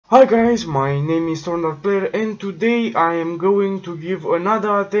Hi guys, my name is Player and today I am going to give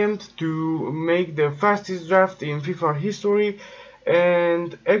another attempt to make the fastest draft in FIFA history,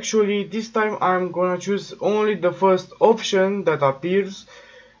 and actually this time I'm gonna choose only the first option that appears,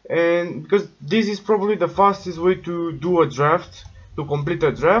 and because this is probably the fastest way to do a draft, to complete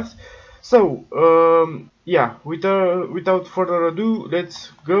a draft. So yeah, without further ado,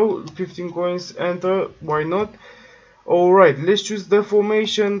 let's go. 15 coins, enter, why not? Alright, let's choose the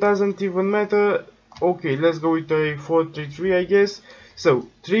formation, doesn't even matter. Okay, let's go with a 4-3-3, I guess. So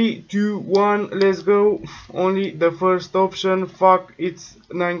 3, 2, 1, let's go. Only the first option. Fuck, it's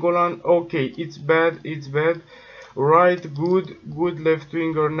 9 Golan. Okay, it's bad, it's bad. Right, good, good. Left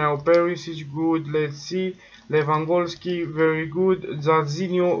winger now Perisic, good. Let's see. Lewandowski, very good.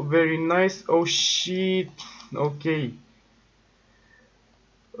 Zarzinho, very nice. Oh shit. Okay.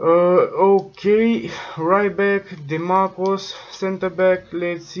 Okay, right back, Demarcos, center back,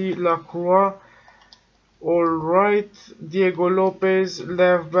 let's see, Lacroix, alright, Diego Lopez,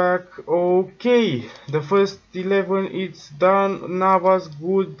 left back, okay, the first 11, it's done, Navas,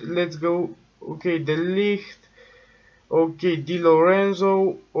 good, let's go, okay, De Ligt, okay, Di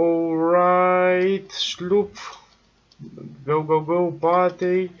Lorenzo, alright, Schlup, go,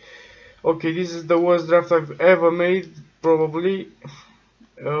 Partey, okay, this is the worst draft I've ever made, probably.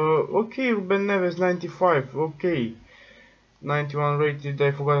 Okay, Ruben Neves 95, okay. 91 rated, I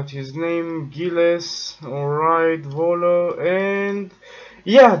forgot his name, Gilles, alright, Vola, and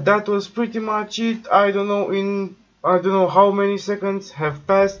yeah, that was pretty much it. I don't know how many seconds have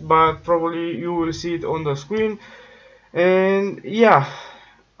passed, but probably you will see it on the screen. And yeah,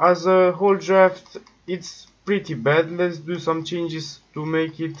 as a whole draft, it's pretty bad. Let's do some changes to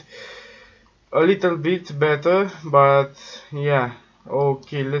make it a little bit better, but yeah.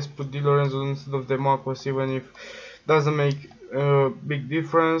 Okay, let's put Di Lorenzo instead of DeMarcos, even if doesn't make a big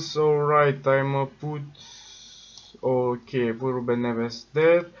difference. Alright, I'm put Ruben Neves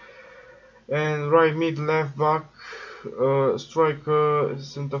there, and right mid, left back, striker,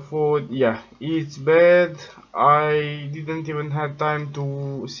 center forward. Yeah, it's bad. I didn't even have time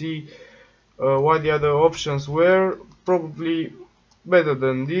to see what the other options were. Probably better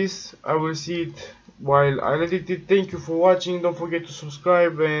than this. I will see it while I edit it. Thank you for watching. Don't forget to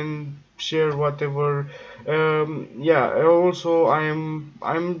subscribe and share whatever. Yeah, also I'm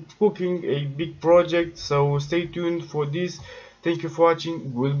cooking a big project, so stay tuned for this. Thank you for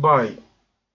watching. Goodbye.